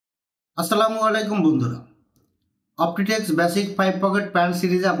আসসালামু আলাইকুম বন্ধুরা, অপটিটেক্স বেসিক 5 পকেট প্যান্ট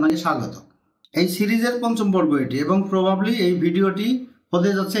সিরিজে আপনাকে স্বাগত। এই সিরিজের পঞ্চম পর্ব এটি এবং প্রবাবলি এই ভিডিওটি হতে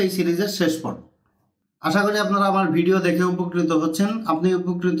যাচ্ছে এই সিরিজের শেষ পর্ব। আশা করি আপনারা আমার ভিডিও দেখে উপকৃত হচ্ছেন। আপনি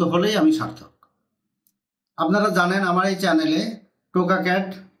উপকৃত হলেই আমি সার্থক। আপনারা জানেন আমার এই চ্যানেলে টোকা ক্যাড,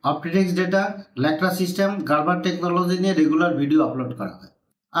 অপটিটেক্স ডেটা, লেক্ট্রা সিস্টেম, গার্বার টেকনোলজি নিয়ে রেগুলার ভিডিও আপলোড করা হয়।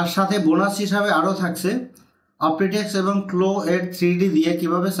 আর সাথে বোনাস হিসাবে আরও থাকছে অপটিটেক্স এবং ক্লো এর 3D দিয়ে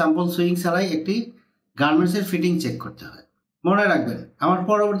কিভাবে স্যাম্পল সুইং ছাড়াই একটি গার্মেন্টসের ফিটিং চেক করতে হয়। মনে রাখবেন, আমার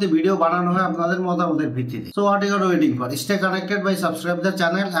পরবর্তী ভিডিও বানানো হয় আপনাদের মতামতের ভিত্তিতে। So what you R waiting for? Stay connected by subscribe the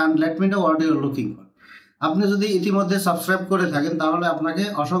channel and let me know what you are looking for. আপনি যদি ইতিমধ্যে সাবস্ক্রাইব করে থাকেন তাহলে আপনাকে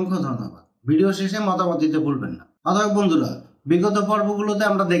অসংখ্য ধন্যবাদ। ভিডিও শেষে মতামত দিতে ভুলবেন না। অতএব বন্ধুরা, বিগত পর্বগুলোতে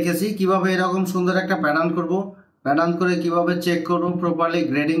আমরা দেখেছি কিভাবে এরকম সুন্দর একটা প্যাটার্ন করব, প্যাটার্ন করে কিভাবে চেক করব, প্রপারলি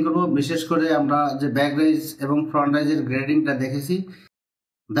গ্রেডিং করব। বিশেষ করে আমরা যে ব্যাক রাইজ এবং ফ্রন্ট রাইজের গ্রেডিংটা দেখেছি,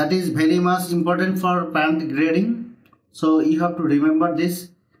 that is very much important for pant grading. So you have to remember this.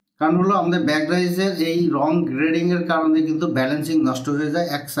 কারণ হলো আমাদের ব্যাক রাইজের এই রং গ্রেডিংয়ের কারণে কিন্তু ব্যালেন্সিং নষ্ট হয়ে যায়,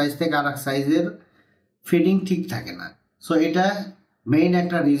 এক সাইজ থেকে আর এক সাইজের ফিটিং ঠিক থাকে না। সো এটা মেইন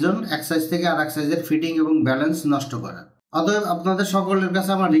একটা রিজন, এক সাইজ থেকে আর এক সাইজের ফিটিং এবং ব্যালেন্স নষ্ট করা। অতএব আপনাদের সকলের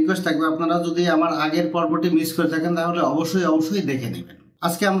কাছে আমার রিকোয়েস্ট থাকবে, আপনারা যদি আমার আগের পর্বটি মিস করে থাকেন তাহলে অবশ্যই দেখে নেবেন।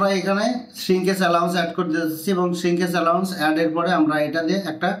 আজকে আমরা এখানে শ্রিঙ্কেজ অ্যালাউন্স অ্যাড করে দিচ্ছি এবং শ্রিঙ্কেজ অ্যালাউন্স অ্যাডের পরে আমরা এটা দিয়ে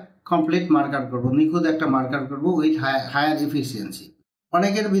একটা কমপ্লিট মার্কার করব, নিখুঁত একটা মার্কার করব উইথ হায়ার এফিসিয়েন্সি।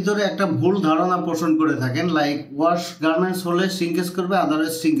 অনেকের ভিতরে একটা ভুল ধারণা পোষণ করে থাকেন, লাইক ওয়াশ গার্মেন্টস হলে শ্রিঙ্কেজ করবে,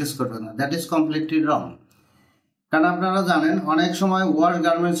 আদারওয়াইজ শ্রিঙ্কেজ করবে না। দ্যাট ইজ কমপ্লিটলি রং। কারণ আপনারা জানেন অনেক সময় ওয়াশ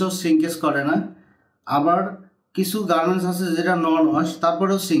গার্মেন্টসও শ্রিঙ্কেজ করে না, আবার কিছু গার্মেন্টস আছে যেটা নন ওয়াশ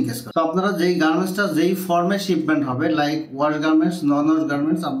তারপরেও শ্রিঙ্কেজ করে। তো আপনারা যেই গার্মেন্টসটা যেই ফর্মে শিপমেন্ট হবে, লাইক ওয়াশ গার্মেন্টস, নন ওয়াশ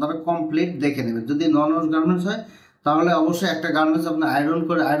গার্মেন্টস, আপনারা কমপ্লিট দেখে নেবেন। যদি নন ওয়াশ গার্মেন্টস হয় তাহলে অবশ্যই একটা গার্মেন্টস আপনি আয়রন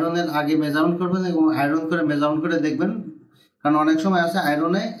করে, আয়রনের আগে মেজারমেন্ট করবেন এবং আয়রন করে মেজারমেন্ট করে দেখবেন। কারণ অনেক সময় আছে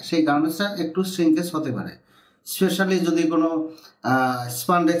আয়রনে সেই গার্মেন্টসটা একটু শ্রিঙ্কেজ হতে পারে, স্পেশালি যদি কোনো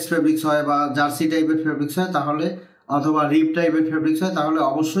স্পান্ডেক্স ফেব্রিক্স হয় বা জার্সি টাইপের ফেব্রিক্স হয় তাহলে, অথবা রিপ টাইপের ফেব্রিক্স হয় তাহলে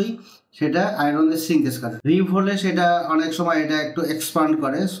অবশ্যই সেটা আয়রনে শ্রিঙ্কেজ করে। রিপ হলে সেটা অনেক সময় এটা একটু এক্সপান্ড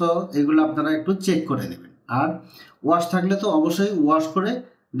করে। সো এগুলো আপনারা একটু চেক করে নেবেন। আর ওয়াশ থাকলে তো অবশ্যই ওয়াশ করে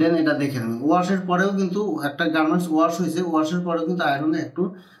দেন এটা দেখে নেবেন। ওয়াশের পরেও কিন্তু একটা গার্মেন্টস ওয়াশ হয়েছে, ওয়াশের পরেও কিন্তু আয়রনে একটু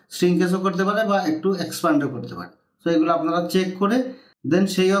শ্রিঙ্কেজও করতে পারে বা একটু এক্সপান্ডও করতে পারে। সো এগুলো আপনারা চেক করে দেন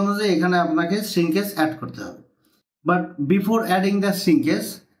সেই অনুযায়ী এখানে আপনাকে শ্রিঙ্কেজ অ্যাড করতে হবে। But before adding the shrinkage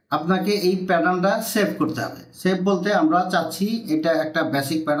আপনাকে এই প্যাটার্নটা সেভ করতে হবে। সেভ বলতে আমরা চাচ্ছি এটা একটা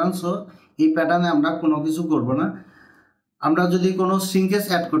বেসিক প্যাটার্ন, সো এই প্যাটার্নে আমরা কোনো কিছু করব না। আমরা যদি কোনো শ্রিঙ্কেজ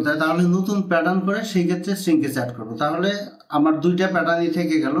অ্যাড করতে হয় তাহলে নতুন প্যাটার্ন করে সেই ক্ষেত্রে শ্রিঙ্কেজ অ্যাড করবো, তাহলে আমার দুইটা প্যাটার্নই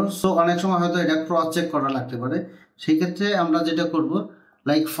থেকে গেল। সো অনেক সময় হয়তো এটা ক্রস চেক করা লাগতে পারে। সেই ক্ষেত্রে আমরা যেটা করব,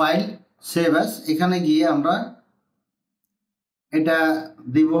 লাইক ফাইল, সেভ অ্যাজ, এখানে গিয়ে আমরা এটা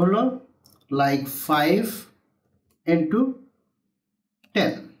দিব হলো লাইক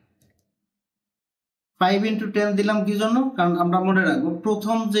 5x10। 5x10 দিলাম কি জন্য? কারণ আমরা মনে রাখবো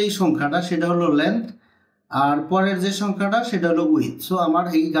প্রথম যেই সংখ্যাটা সেটা হলো লেন্থ আর পরের যে সংখ্যাটা সেটা হলো উইথ। সো আমার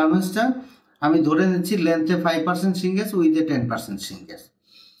এই গার্মেন্টসটা আমি ধরে নিচ্ছি লেন্থে 5% শ্রিঙ্কেজ, উইথে 10% শ্রিঙ্কেজ।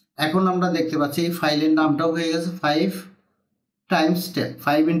 এখন আমরা দেখতে পাচ্ছি এই ফাইলের নামটাও হয়ে গেছে 5 × 10,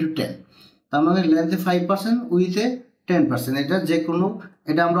 5x10। তার মানে লেন্থে 5%, উইথে 10%। এটা যে কোনো,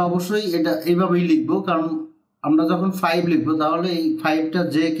 এটা আমরা অবশ্যই এটা এইভাবেই লিখবো, কারণ আমরা যখন 5 লিখবো তাহলে এই 5টা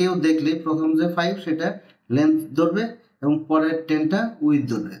যে কেউ দেখলে প্রথম যে 5 সেটা লেন্থ ধরবে এবং পরের 10টা উইথ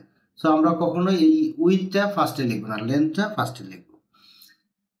ধরবে। সো আমরা কখনোই এই উইথটা ফার্স্টে লিখবো না, লেন্থটা ফার্স্টে লিখবো।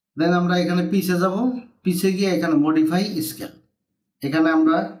 দেন আমরা এখানে পিছে যাব, পিছে গিয়ে এখানে মডিফাই স্কেল, এখানে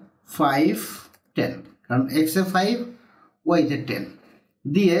আমরা 5-10, কারণ এক্সে 5, ওয়াইতে 10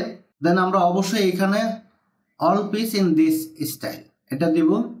 দিয়ে দেন আমরা অবশ্যই এখানে all piece in this style এটা দিব।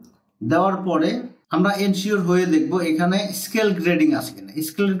 দেওয়ার পরে আমরা এনশিওর হয়ে দেখব এখানে স্কেল গ্রেডিং আছে কিনা।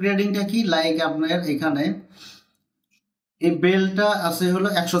 স্কেল গ্রেডিংটা কি? লাইক আপনার এখানে এই বেলটা আছে হলো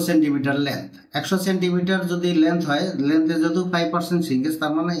 100 সেন্টিমিটার লেন্থ। 100 সেন্টিমিটার যদি লেন্থ হয়, লেন্থে যেহেতু 5% শ্রিঙ্কেজ,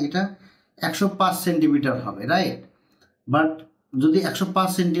 তার মানে এটা 105 সেন্টিমিটার হবে, রাইট? বাট যদি 105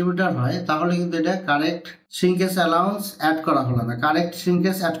 সেন্টিমিটার হয় তাহলে কিন্তু এটা কারেক্ট শ্রিঙ্কেজ অ্যালাউন্স অ্যাড করা হলো না, কারেক্ট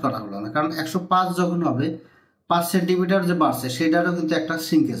শ্রিঙ্কেজ অ্যাড করা হলো না। কারণ 105 যখন হবে 5 সেন্টিমিটার যে বাড়ছে সেটারও কিন্তু একটা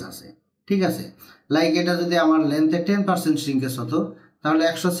শ্রিঙ্কেজ আছে, ঠিক আছে? লাইক এটা যদি আমার লেন্থে 10% শ্রিঙ্কেজ হতো তাহলে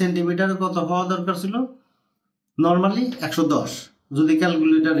 100 সেন্টিমিটার কত হওয়া দরকার ছিল? নর্মালি 110, যদি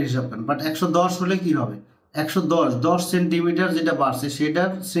ক্যালকুলেটার হিসাব করেন। বাট 110 হলে কি হবে? 10 সেন্টিমিটার যেটা বাড়ছে সেটার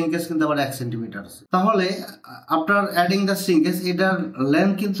শ্রিঙ্কেজ কিন্তু আবার 1 সেন্টিমিটার আছে। তাহলে আফটার অ্যাডিং দ্য শ্রিঙ্কেজ এটার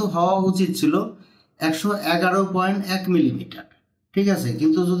লেন্থ কিন্তু হওয়া উচিত ছিল 111.1 মিলিমিটার, ঠিক আছে,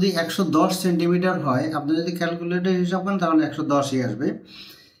 কিন্তু যদি 110 সেন্টিমিটার হয়, আপনি যদি ক্যালকুলেটর হিসাব করেন তাহলে 110ই আসবে।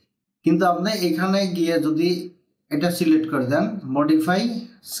 কিন্তু আপনি এখানে গিয়ে যদি এটা সিলেক্ট করে দেন, মডিফাই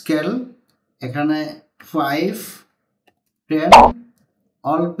স্কেল, এখানে 5, 10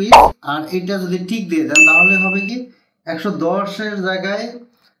 অল পিস, আর এটা যদি টিক দিয়ে দেন তাহলে হবে কি 110-এর জায়গায়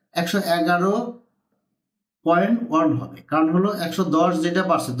 111.1 হবে। কারণ হলো 110 যেটা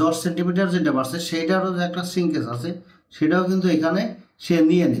বাড়ছে, 10 সেন্টিমিটার যেটা বাড়ছে সেইটারও যে একটা সিঙ্কেজ আছে সেটাও কিন্তু এখানে সে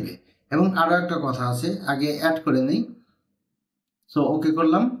নিয়ে নেবে। এবং আরও একটা কথা আছে, আগে অ্যাড করে নিই। সো ওকে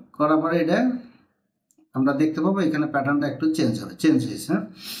করলাম, করার পরে এটা আমরা দেখতে পাবো এখানে প্যাটার্নটা একটু চেঞ্জ হয়েছে। হ্যাঁ,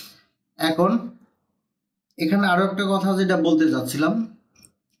 এখন এখানে আরও একটা কথা যেটা বলতে চাচ্ছিলাম,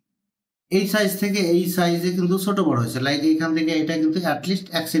 এই সাইজ থেকে এই সাইজে কিন্তু ছোট বড় হয়েছে। লাইক এখান থেকে এটা কিন্তু অ্যাটলিস্ট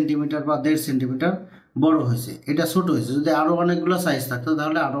 1 সেন্টিমিটার বা 1.5 সেন্টিমিটার বড় হয়েছে, এটা ছোট হয়েছে। যদি আরও অনেকগুলো সাইজ থাকতো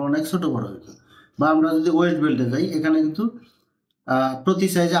তাহলে আরও অনেক ছোট বড় হতো। বা আমরা যদি ওয়েস্ট বেল্টে যাই, এখানে কিন্তু প্রতি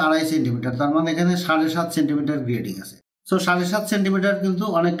সাইজে 2.5 সেন্টিমিটার, তার মানে এখানে 7.5 সেন্টিমিটার গ্রেডিং আছে। সো 7.5 সেন্টিমিটার কিন্তু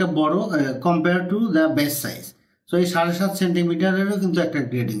অনেকটা বড় compare to the best size. So এই 7.5 সেন্টিমিটারেরও কিন্তু একটা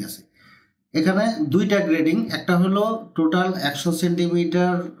গ্রেডিং আছে। এখানে দুইটা গ্রেডিং, একটা হলো টোটাল 100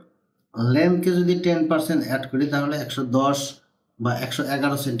 সেন্টিমিটার লেন্থকে যদি 10% অ্যাড করি তাহলে 110 বা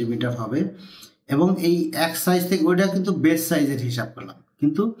 111 সেন্টিমিটার হবে। এবং এই এক সাইজ থেকে, ওইটা কিন্তু বেস সাইজের হিসাব করলাম,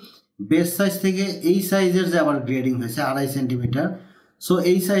 কিন্তু বেস সাইজ থেকে এই সাইজের যে আবার গ্রেডিং হয়েছে 2.5 সেন্টিমিটার। সো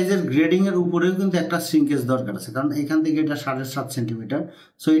এই সাইজের গ্রেডিংয়ের উপরেও কিন্তু একটা শ্রিঙ্কেজ দরকার আছে, কারণ এখান থেকে এটা 7.5 সেন্টিমিটার।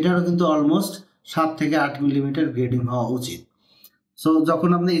 সো এটারও কিন্তু অলমোস্ট 7 থেকে 8 মিলিমিটার গ্রেডিং হওয়া উচিত। সো যখন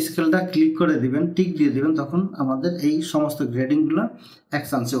আপনি স্কেলটা ক্লিক করে দিবেন, টিক দিয়ে দিবেন, তখন আমাদের এই সমস্ত গ্রেডিংগুলো এক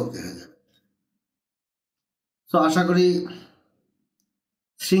চান্সে ওকে হয়ে যাবে। সো আশা করি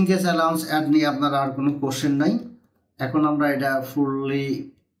শ্রিঙ্কেজ অ্যালাউন্স অ্যাড নিয়ে আপনার আর কোনো কোশ্চেন নাই। এখন আমরা এটা ফুললি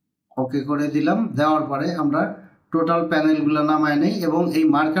ওকে করে দিলাম। দেওয়ার পরে আমরা টোটাল প্যানেলগুলো নামায় নেই, এবং এই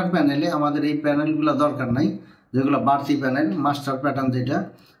মার্কার প্যানেলে আমাদের এই প্যানেলগুলো দরকার নাই, যেগুলো বাড়তি প্যানেল, মাস্টার প্যাটার্ন যেটা,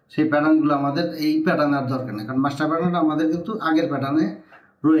 সেই প্যাটার্নগুলো আমাদের এই প্যাটার্ন আর দরকার নেই, কারণ মাস্টার প্যাটার্নটা আমাদের কিন্তু আগের প্যাটার্নে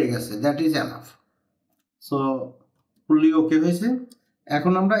রয়ে গেছে। That is enough. So fully ওকে হয়েছে।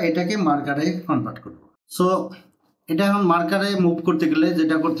 এখন আমরা এটাকে মার্কারে কনভার্ট করব। সো এটা এখন মার্কারে মুভ করতে গেলে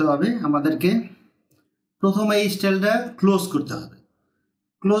যেটা করতে হবে, আমাদেরকে প্রথমে এই স্টাইলটা ক্লোজ করতে হবে।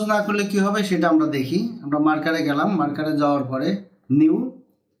 ক্লোজ না করলে কি হবে সেটা আমরা দেখি। আমরা মার্কারে গেলাম, মার্কারে যাওয়ার পরে নিউ,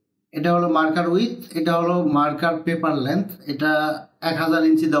 এটা হলো মার্কার উইথ, এটা হলো মার্কার পেপার লেন্থ, এটা 1000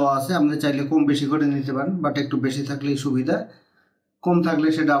 ইঞ্চি দেওয়া আছে। আপনি চাইলে কম বেশি করে নিতে পারেন, বাট একটু বেশি থাকলেই সুবিধা, কম থাকলে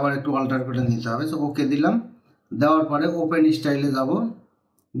সেটা আবার একটু অল্টার করে নিতে হবে। সো ওকে দিলাম। দেওয়ার পরে ওপেন স্টাইলে যাব,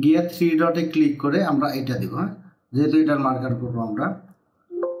 গিয়ে 3 ডটে ক্লিক করে আমরা এটা দিব। হ্যাঁ, যেহেতু এটার মার্কার করবো আমরা।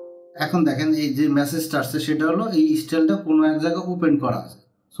 এখন দেখেন এই যে মেসেজটা আসছে সেটা হলো এই স্টাইলটা কোনো এক জায়গায় ওপেন করা আছে।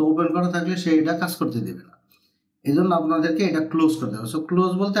 সো ওপেন করা থাকলে সে এটা কাজ করতে দেবে না, এই জন্য আপনাদেরকে এটা ক্লোজ করতে হবে। সো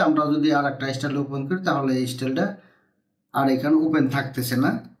ক্লোজ বলতে আমরা যদি আর একটা স্টাইল ওপেন করি তাহলে এই স্টাইলটা আর এখানে ওপেন থাকতেছে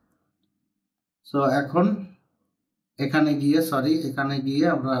না। সো এখন এখানে গিয়ে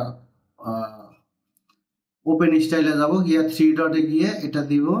আমরা ওপেন স্টাইলে যাব, গিয়ে 3 ডটে গিয়ে এটা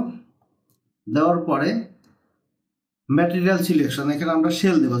দিব। দেওয়ার পরে ম্যাটেরিয়াল সিলেকশন, এখানে আমরা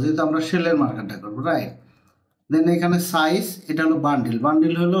শেল দেবো, যেহেতু আমরা শেলের মার্কারটা করবো, রাইট। দেন এখানে সাইজ, এটা হলো বান্ডিল,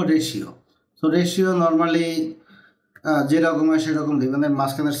 বান্ডিল হলো রেশিও। সো রেশিও নর্মালি যেরকম হয় সেরকম দেবেন।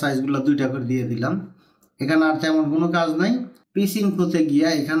 মাঝখানের সাইজগুলো 2টা করে দিয়ে দিলাম। এখানে আর তেমন কোনো কাজ নাই। পিস ইনফোতে গিয়া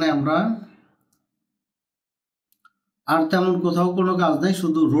এখানে আমরা আর তেমন কোথাও কোনো কাজ নাই,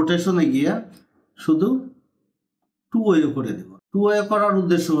 শুধু রোটেশনে গিয়া শুধু 2 ওয়ে করে দেব। 2 ওয়ে করার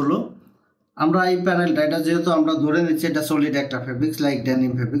উদ্দেশ্য হলো আমরা এই প্যানেলটা, এটা যেহেতু আমরা ধরে নিচ্ছি এটা সলিড একটা fabrics, like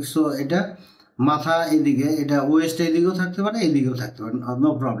denim fabrics, so এটা মাথা এদিকে, এটা ওয়েস্ট এদিকেও থাকতে পারে এদিকেও থাকতে পারে, নো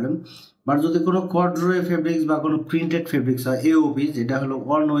প্রবলেম। বাট যদি কোনো কর্ডরোয়ে ফেব্রিক্স বা কোনো প্রিন্টেড ফেব্রিক্স হয়, এওপি যেটা হলো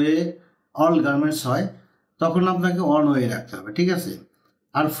ওয়ান ওয়ে অল গার্মেন্টস হয়, তখন আপনাকে ওয়ান ওয়ে রাখতে হবে, ঠিক আছে।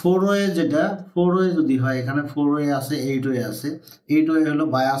 আর 4 ওয়ে যেটা, 4 ওয়ে যদি হয়, এখানে 4 ওয়ে আছে, 8 ওয়ে আছে। 8 ওয়ে হলো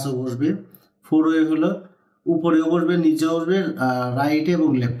বায়াসও বসবে, 4 ওয়ে হলো উপরেও বসবে, নিচেও বসবে, রাইটে এবং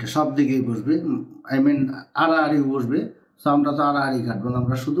লেফটে সব দিকেই বসবে, আই মিন আড়াআড়িও বসবে। সো আমরা তো আড়াআড়ি কাটবো না,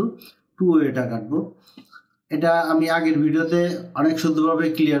 আমরা শুধু 2 ওয়েটা কাটবো। এটা আমি আগের ভিডিওতে অনেক সুন্দরভাবে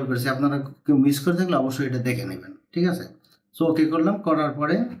ক্লিয়ার করেছি, আপনারা কেউ মিস করে থাকলে অবশ্যই এটা দেখে নেবেন, ঠিক আছে। সো ওকে করলাম, করার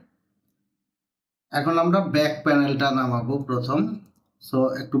পরে এখন আমরা ব্যাক প্যানেলটা নামাবো প্রথম। সো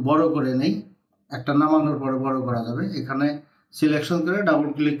একটু বড় করে নেই, একটা নামানোর পরে বড় করা যাবে। এখানে সিলেকশন করে ডাবল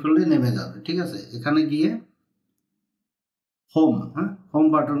ক্লিক করলে নেমে যাবে, ঠিক আছে। এখানে গিয়ে হোম, হোম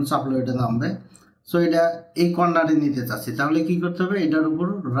বাটন চাপলে এটা নামবে। সো এটা এই কর্নারে নিতে চাচ্ছি, তাহলে কি করতে হবে, এটার উপর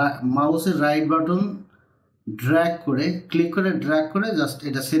মাউসের রাইট বাটন ক্লিক করে ড্র্যাগ করে জাস্ট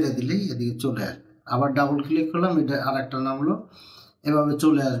এটা ছেড়ে দিলেই এদিকে চলে আসবে। আবার ডাবল ক্লিক করলাম, এটা আর একটা নামলো। এভাবে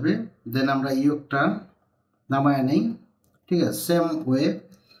চলে আসবে। দেন আমরা ইয়োকটা নামায় নেই, ঠিক আছে, সেম ওয়ে।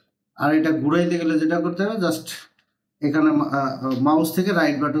 আর এটা ঘুরাইতে গেলে যেটা করতে হবে, জাস্ট এখানে মাউস থেকে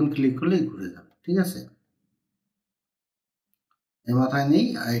রাইট বাটন ক্লিক করলেই ঘুরে যাবে, ঠিক আছে। এই মাথায় নেই,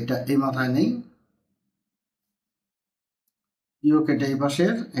 আর এটা এই মাথায় নেই। ইয়োক এটা এই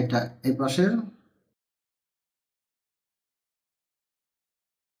পাশের, এটা এই পাশের।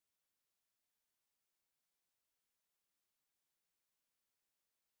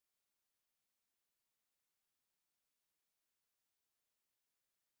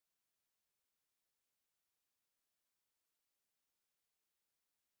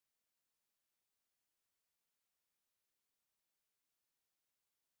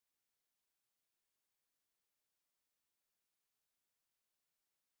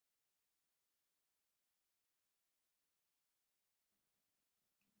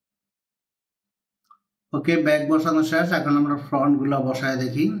 ওকে, ব্যাক বসানো শেষ। এখন আমরা ফ্রন্ট গুলা বসায়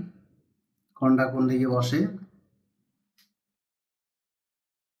দেখি কোনটা কোন দিকে বসে।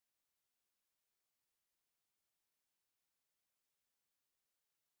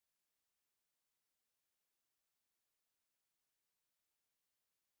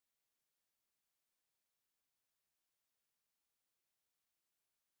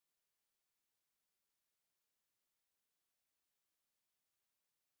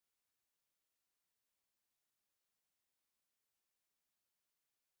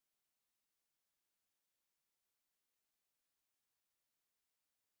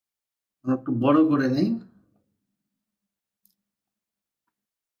 একটু বড় করে নেই।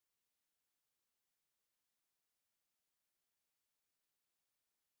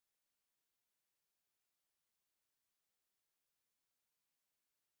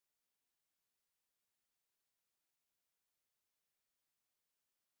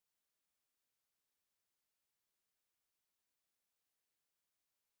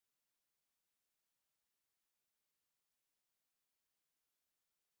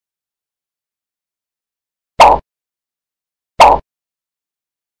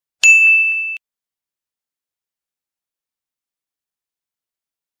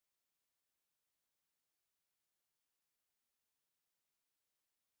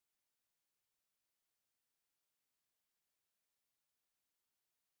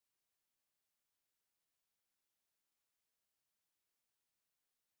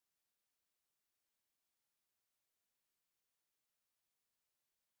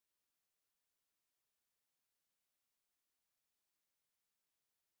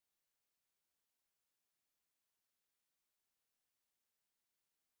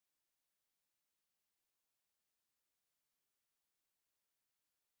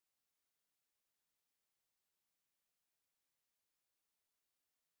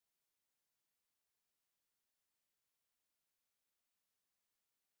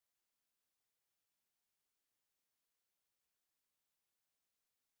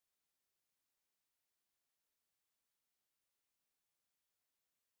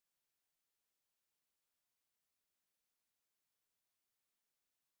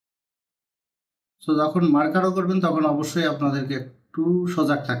 সো যখন মার্কারও করবেন তখন অবশ্যই আপনাদেরকে একটু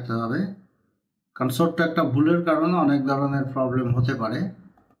সজাগ থাকতে হবে, কারণ ছোট্ট একটা ভুলের কারণে অনেক ধরনের প্রবলেম হতে পারে।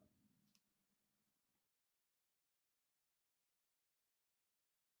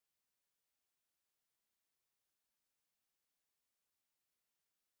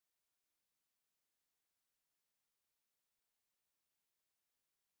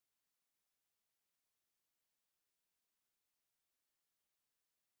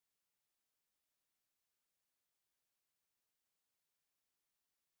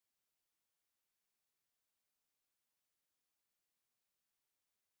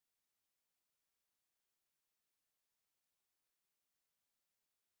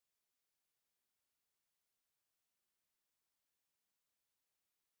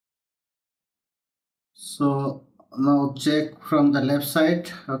 So now check from the left side.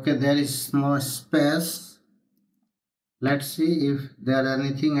 Okay, there is no space. Let's see if there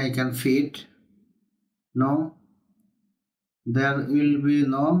anything I can fit. No, there will be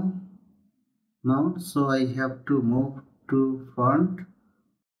no. So I have to move to front.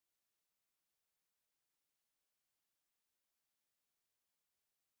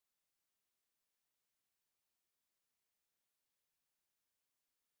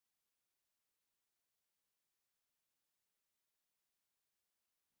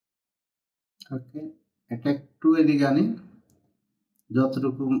 Okay, এটা একটু এদিকে আনি,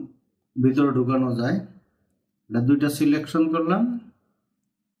 যতটুকু ভিতরে ঢুকানো যায়। এটা দুইটা সিলেকশন করলাম,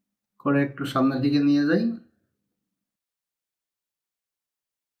 করে একটু সামনের দিকে নিয়ে যাই।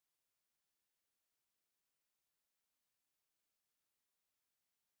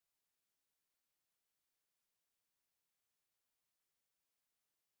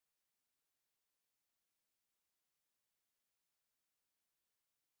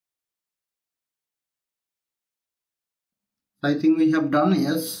 I think we have done.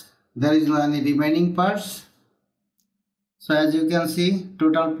 Yes, there is no any remaining parts. So as you can see,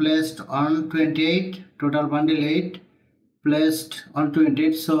 total placed on 28, total bundle 8, placed on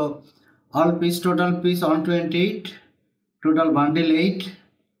 28. So all piece, total piece on 28, total bundle 8,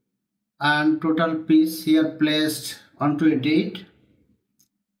 and total piece here placed on 28.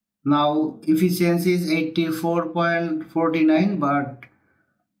 Now efficiency is 84.49, but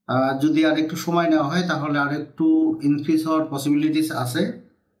যদি আর একটু সময় নেওয়া হয় তাহলে আর একটু increase হওয়ার possibilities আছে।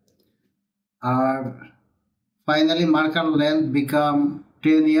 আর finally marker length become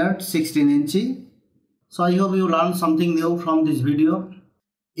 10 yards 16 inches. So I hope you learned something new from this video.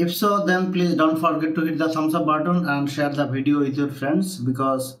 If so, then please don't forget to hit the thumbs up button and share the video with your friends,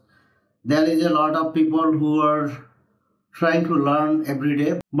 because there is a lot of people who are trying to learn every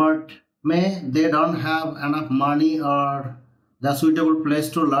day, but they don't have enough money or the suitable place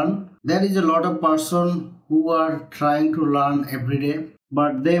to learn. There is a lot of person who are trying to learn every day,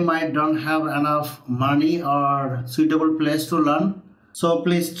 but they might don't have enough money or suitable place to learn. So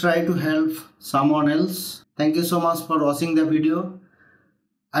please try to help someone else. Thank you so much for watching the video.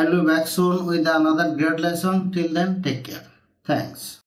 I'll be back soon with another great lesson. Till then, take care. Thanks.